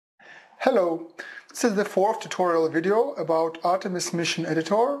Hello, this is the fourth tutorial video about Artemis Mission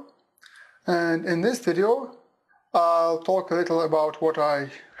Editor, and in this video I'll talk a little about what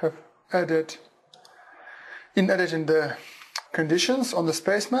I have added in editing the conditions on the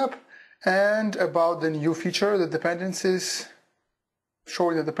space map and about the new feature, the dependencies,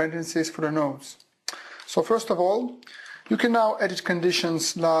 showing the dependencies for the nodes. So first of all, you can now edit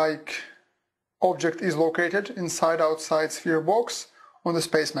conditions like object is located inside outside sphere box on the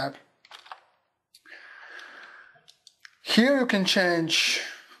space map. Here you can change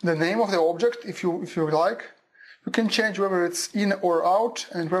the name of the object if you like. You can change whether it's in or out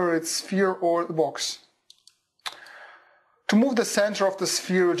and whether it's sphere or the box. To move the center of the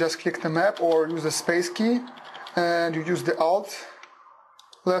sphere, you just click the map or use the space key, and you use the Alt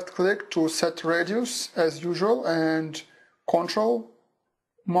left click to set radius as usual, and Control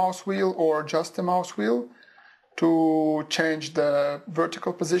mouse wheel or just the mouse wheel to change the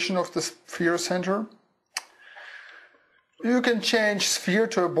vertical position of the sphere center. You can change sphere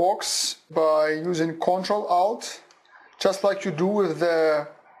to a box by using Ctrl-Alt, just like you do with the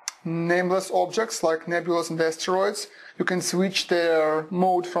nameless objects like nebulas and asteroids. You can switch their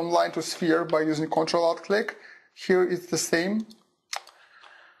mode from line to sphere by using Ctrl-Alt click. Here it's the same.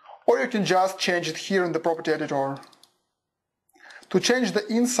 Or you can just change it here in the property editor. To change the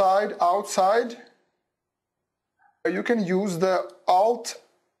inside, outside, you can use the Alt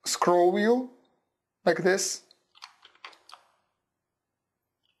scroll wheel like this.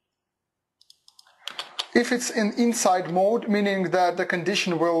 If it's in inside mode, meaning that the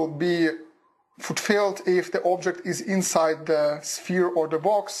condition will be fulfilled if the object is inside the sphere or the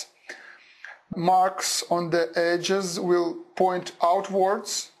box, marks on the edges will point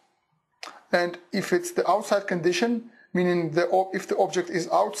outwards. And if it's the outside condition, meaning if the object is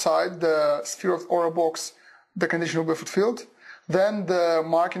outside the sphere or a box, the condition will be fulfilled, then the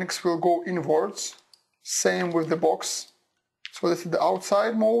markings will go inwards. Same with the box. So this is the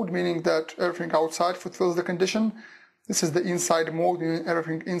outside mode, meaning that everything outside fulfills the condition. This is the inside mode, meaning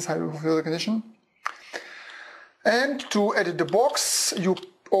everything inside will fulfill the condition. And to edit the box, you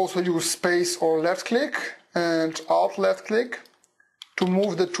also use space or left click and Alt left click to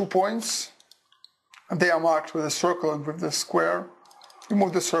move the 2 points. They are marked with a circle and with the square. You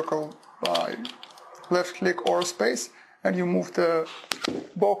move the circle by left click or space, and you move the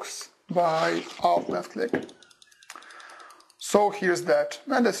box by Alt left click. So here's that,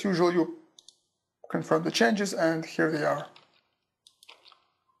 and as usual you confirm the changes, and here they are.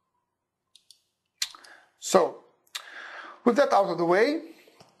 So, with that out of the way,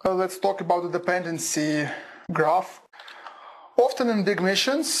 let's talk about the dependency graph. Often in big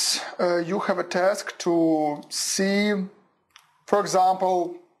missions, you have a task to see, for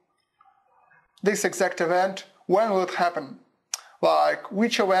example, this exact event, when will it happen? Like,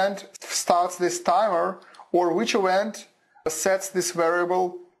 which event starts this timer, or which event sets this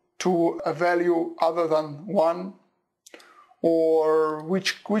variable to a value other than 1, or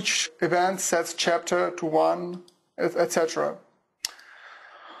which event sets chapter to 1, etc.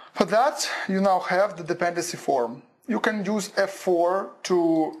 For that, you now have the dependency form. You can use F4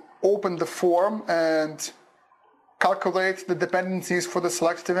 to open the form and calculate the dependencies for the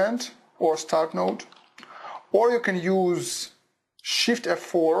selected event or start node, or you can use Shift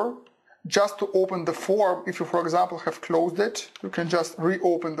F4 just to open the form. If you, for example, have closed it, you can just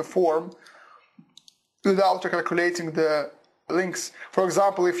reopen the form without calculating the links. For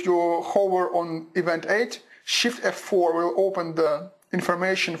example, if you hover on event 8, Shift F4 will open the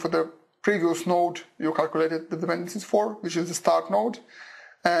information for the previous node you calculated the dependencies for, which is the start node,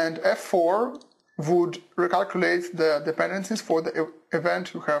 and F4 would recalculate the dependencies for the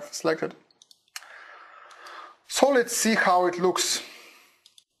event you have selected. So let's see how it looks.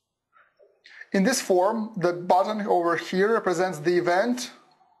 In this form, the button over here represents the event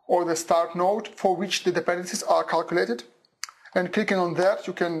or the start node for which the dependencies are calculated, and clicking on that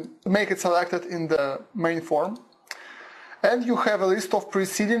you can make it selected in the main form. And you have a list of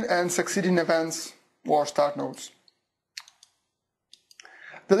preceding and succeeding events or start nodes.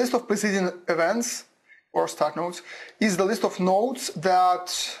 The list of preceding events or start nodes is the list of nodes that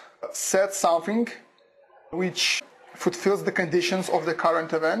set something which fulfills the conditions of the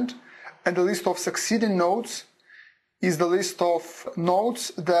current event. And the list of succeeding nodes is the list of nodes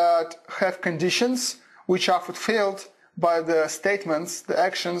that have conditions which are fulfilled by the statements, the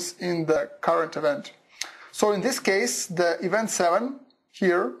actions in the current event. So in this case, the event 7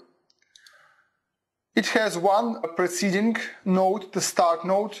 here, it has one preceding node, the start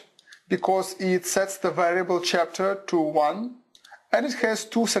node, because it sets the variable chapter to 1, and it has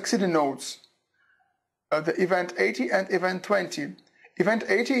 2 succeeding nodes, the event 80 and event 20. Event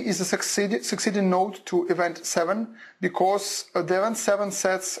 80 is a succeeding node to event 7 because the event 7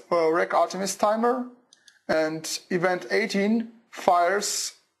 sets a rec Artemis timer and event 18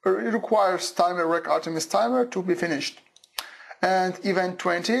 requires timer rec Artemis timer to be finished. And event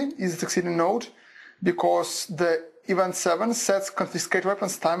 20 is a succeeding node because the event 7 sets confiscate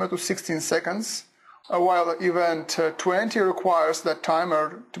weapons timer to 16 seconds, while event 20 requires that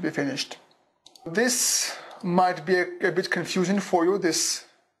timer to be finished. This might be a bit confusing for you, this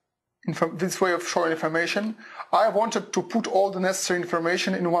way of showing information. I wanted to put all the necessary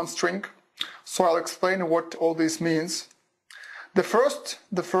information in one string, so I'll explain what all this means. The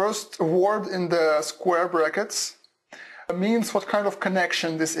first word in the square brackets means what kind of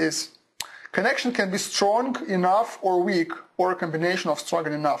connection this is. Connection can be strong enough or weak, or a combination of strong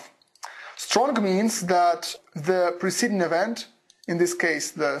and enough. Strong means that the preceding event, in this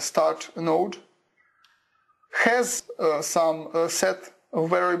case the start node, has some set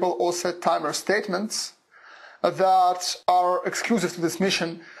variable or set timer statements that are exclusive to this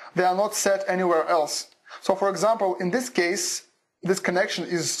mission. They are not set anywhere else. So for example, in this case, this connection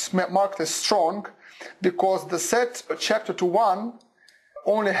is marked as strong because the set chapter to 1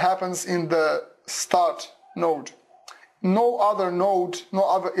 only happens in the start node. No other node, no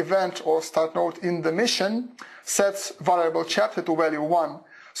other event or start node in the mission sets variable chapter to value 1.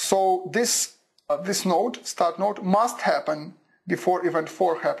 So this node, start node, must happen before event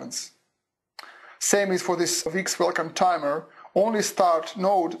 4 happens. Same is for this week's welcome timer. Only start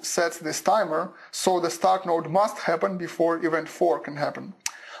node sets this timer, so the start node must happen before event 4 can happen.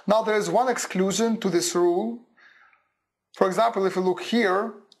 Now there is one exclusion to this rule. For example, if you look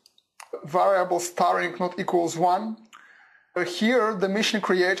here, variable starring not equals 1. Here the mission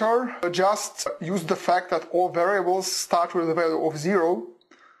creator just used the fact that all variables start with a value of 0.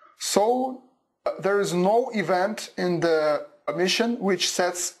 So there is no event in the mission which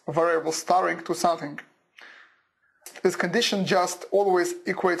sets variable starring to something. This condition just always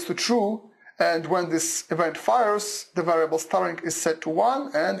equates to true, and when this event fires, the variable starring is set to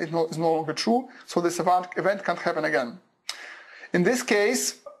 1 and it is no longer true, so this event can't happen again. In this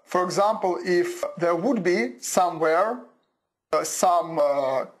case, for example, if there would be somewhere some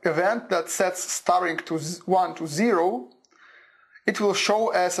event that sets starring to 1 to 0, it will show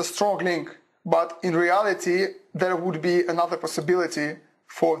as a strong link. But in reality, there would be another possibility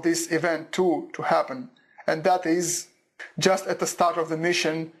for this event 2 to happen. And that is just at the start of the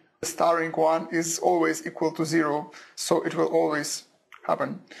mission, the starring 1 is always equal to 0. So it will always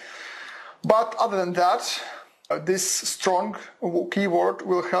happen. But other than that, this strong keyword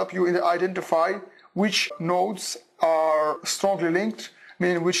will help you identify which nodes are strongly linked,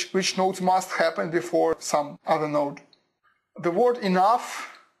 meaning which nodes must happen before some other node. The word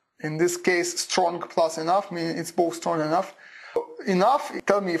enough, in this case strong plus enough, meaning it's both strong and enough. Enough,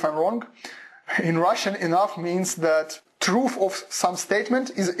 tell me if I'm wrong, in Russian enough means that truth of some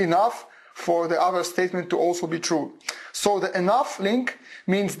statement is enough for the other statement to also be true. So the enough link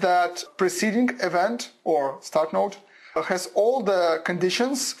means that preceding event or start node has all the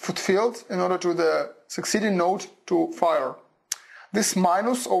conditions fulfilled in order to the succeeding node to fire. This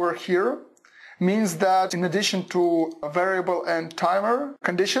minus over here means that in addition to variable and timer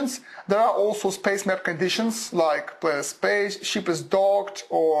conditions, there are also space map conditions like player space, ship is docked,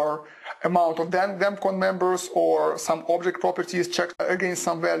 or amount of DEMCON members, or some object properties checked against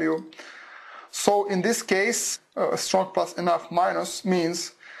some value. So in this case, strong plus enough minus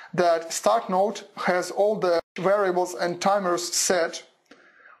means that start node has all the variables and timers set,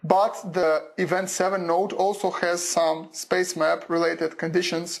 but the event 7 node also has some space map related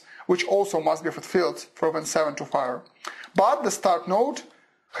conditions which also must be fulfilled for event 7 to fire. But the start node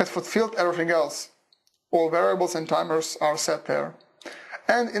has fulfilled everything else. All variables and timers are set there.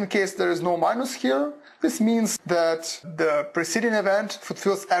 And in case there is no minus here, this means that the preceding event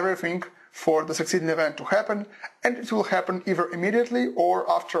fulfills everything for the succeeding event to happen, and it will happen either immediately or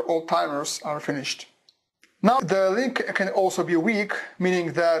after all timers are finished. Now the link can also be weak,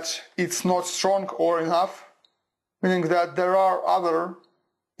 meaning that it's not strong or enough, meaning that there are other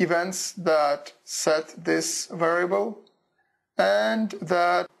events that set this variable and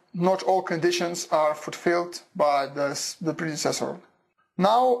that not all conditions are fulfilled by the predecessor.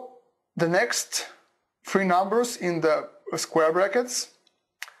 Now the next 3 numbers in the square brackets,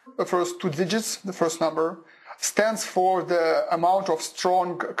 the first 2 digits, the first number, stands for the amount of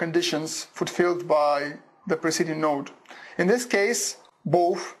strong conditions fulfilled by the preceding node. In this case,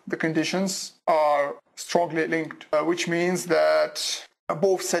 both the conditions are strongly linked, which means that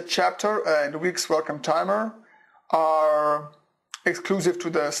both set chapter and week's welcome timer are exclusive to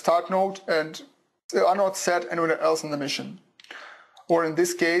the start node and are not set anywhere else in the mission. or in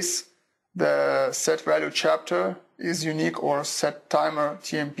this case, the set value chapter is unique, or set timer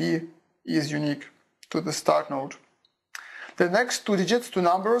TMP is unique to the start node. The next two digits, two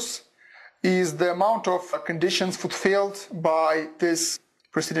numbers, is the amount of conditions fulfilled by this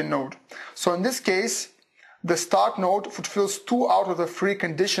preceding node. So in this case, the start node fulfills 2 out of the 3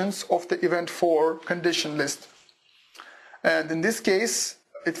 conditions of the event 4 condition list. And in this case,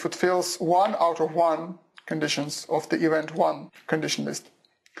 it fulfills 1 out of 1 conditions of the event 1 condition list.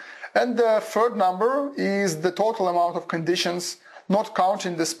 And the third number is the total amount of conditions, not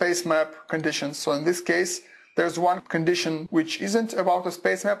counting the space map conditions. So in this case, there's one condition which isn't about a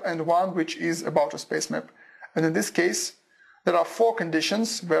space map and one which is about a space map. And in this case, there are 4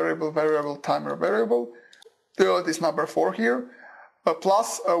 conditions: variable, variable, timer, variable. There is number 4 here,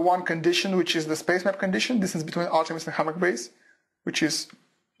 plus one condition which is the space map condition, distance between Artemis and Hammock base, which is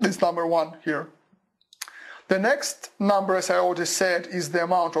this number 1 here. The next number, as I already said, is the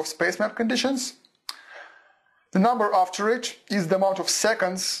amount of space map conditions. The number after it is the amount of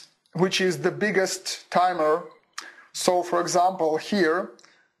seconds, which is the biggest timer. So for example, here,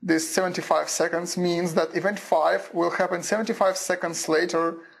 this 75 seconds means that event 5 will happen 75 seconds later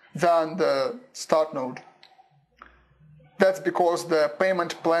than the start node. That's because the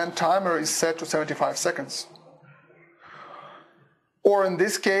payment plan timer is set to 75 seconds. Or in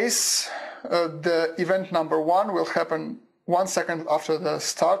this case, the event number 1 will happen 1 second after the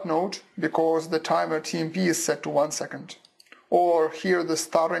start node because the timer TMP is set to 1 second. Or here the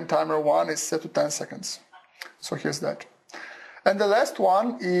starting timer 1 is set to 10 seconds. So here's that. And the last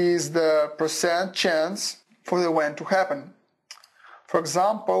one is the % chance for the event to happen. For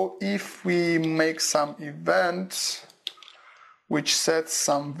example, if we make some event which sets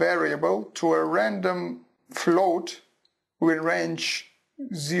some variable to a random float with range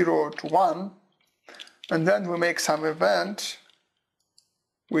 0 to 1, and then we make some event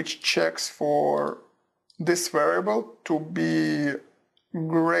which checks for this variable to be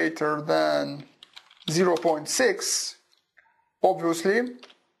greater than 0.6, obviously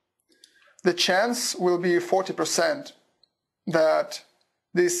the chance will be 40% that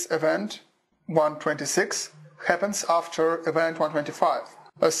this event 126 happens after event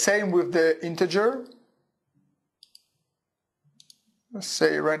 125. Same with the integer. Let's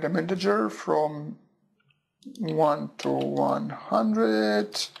say random integer from 1 to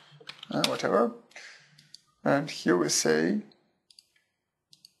 100, whatever. And here we say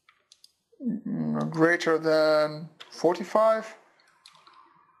greater than 45.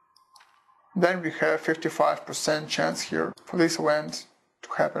 Then we have 55% chance here for this event to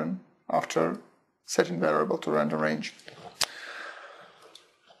happen after setting variable to random range.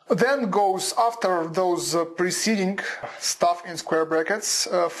 Then goes, after those preceding stuff in square brackets,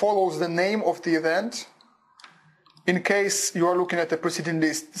 follows the name of the event. In case you are looking at the preceding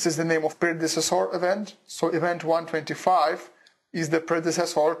list, this is the name of predecessor event. So event 125 is the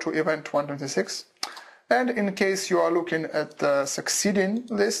predecessor to event 126. And in case you are looking at the succeeding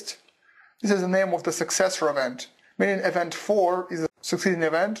list, this is the name of the successor event, meaning event 4 is a succeeding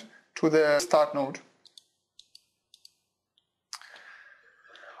event to the start node.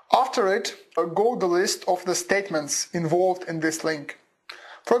 After it, go the list of the statements involved in this link.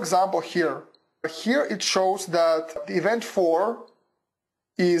 For example, here it shows that the event 4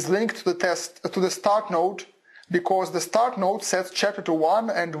 is linked to the start node because the start node sets chapter to 1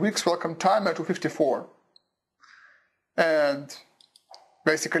 and week's welcome timer to 54. And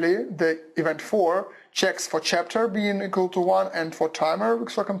basically, the event 4 checks for chapter being equal to 1 and for timer,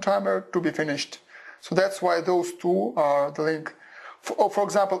 week's welcome timer, to be finished. So that's why those two are the link. For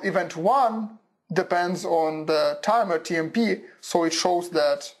example, event 1 depends on the timer TMP, so it shows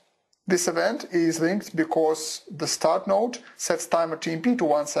that this event is linked because the start node sets timer TMP to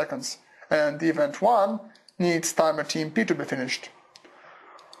 1 second, and the event 1 needs timer TMP to be finished.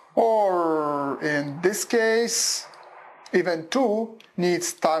 Or in this case, event 2 needs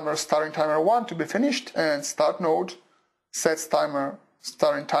starting timer 1 to be finished, and start node sets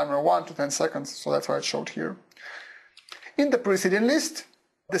starting timer 1 to 10 seconds, so that's why it's showed here. In the preceding list,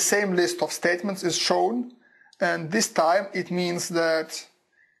 the same list of statements is shown, and this time it means that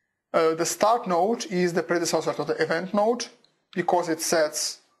the start node is the predecessor to the event node because it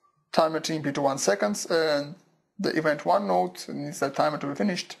sets timer TMP to 1 second, and the event 1 node needs that timer to be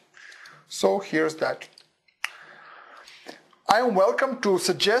finished. So here's that. I am welcome to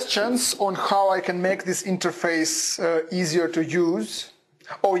suggestions on how I can make this interface easier to use.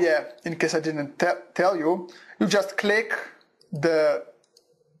 Oh yeah, in case I didn't tell you, you just click the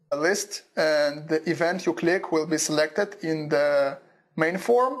list and the event you click will be selected in the main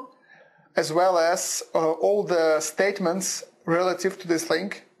form, as well as all the statements relative to this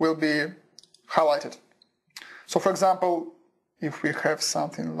link will be highlighted. So for example, if we have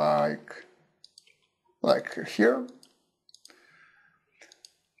something like here,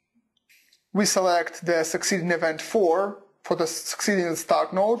 we select the succeeding event for the succeeding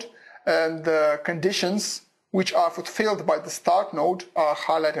start node, and the conditions which are fulfilled by the start node are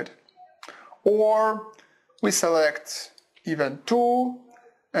highlighted. Or we select event 2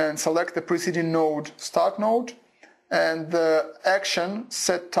 and select the preceding node start node, and the action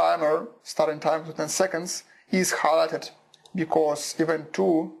set timer starting time to 10 seconds is highlighted because event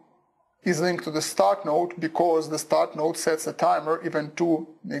 2 is linked to the start node, because the start node sets the timer, event 2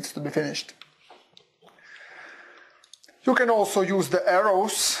 needs to be finished. You can also use the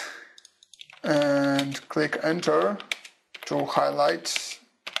arrows and click enter to highlight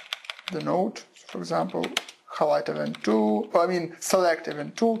the node. For example, highlight event 2, select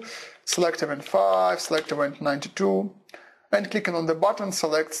event 2, select event 5, select event 92, and clicking on the button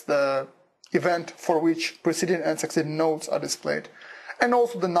selects the event for which preceding and succeeding nodes are displayed. And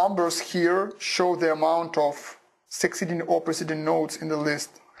also the numbers here show the amount of succeeding or preceding nodes in the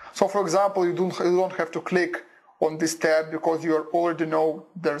list. So for example, you don't have to click on this tab because you already know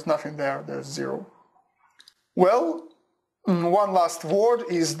there's nothing there, there's 0. Well, one last word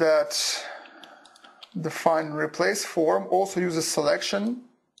is that the find and replace form also uses selection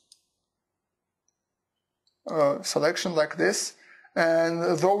like this, and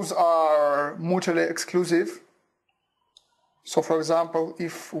those are mutually exclusive. So for example,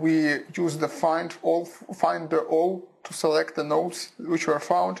 if we use the find all to select the nodes which were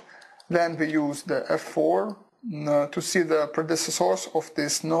found, then we use the F4 to see the predecessors of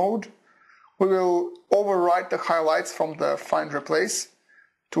this node. We will overwrite the highlights from the find replace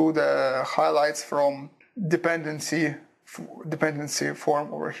to the highlights from dependency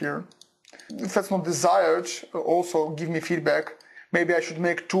form over here. If that's not desired, also give me feedback. Maybe I should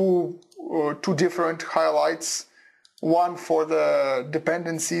make two different highlights, one for the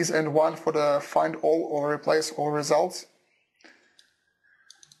dependencies and one for the find all or replace all results.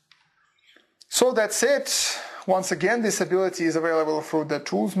 So that's it. Once again, this ability is available through the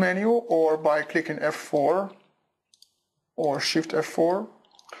tools menu or by clicking F4 or Shift F4.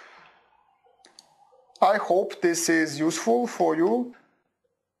 I hope this is useful for you.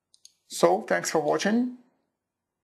 So thanks for watching.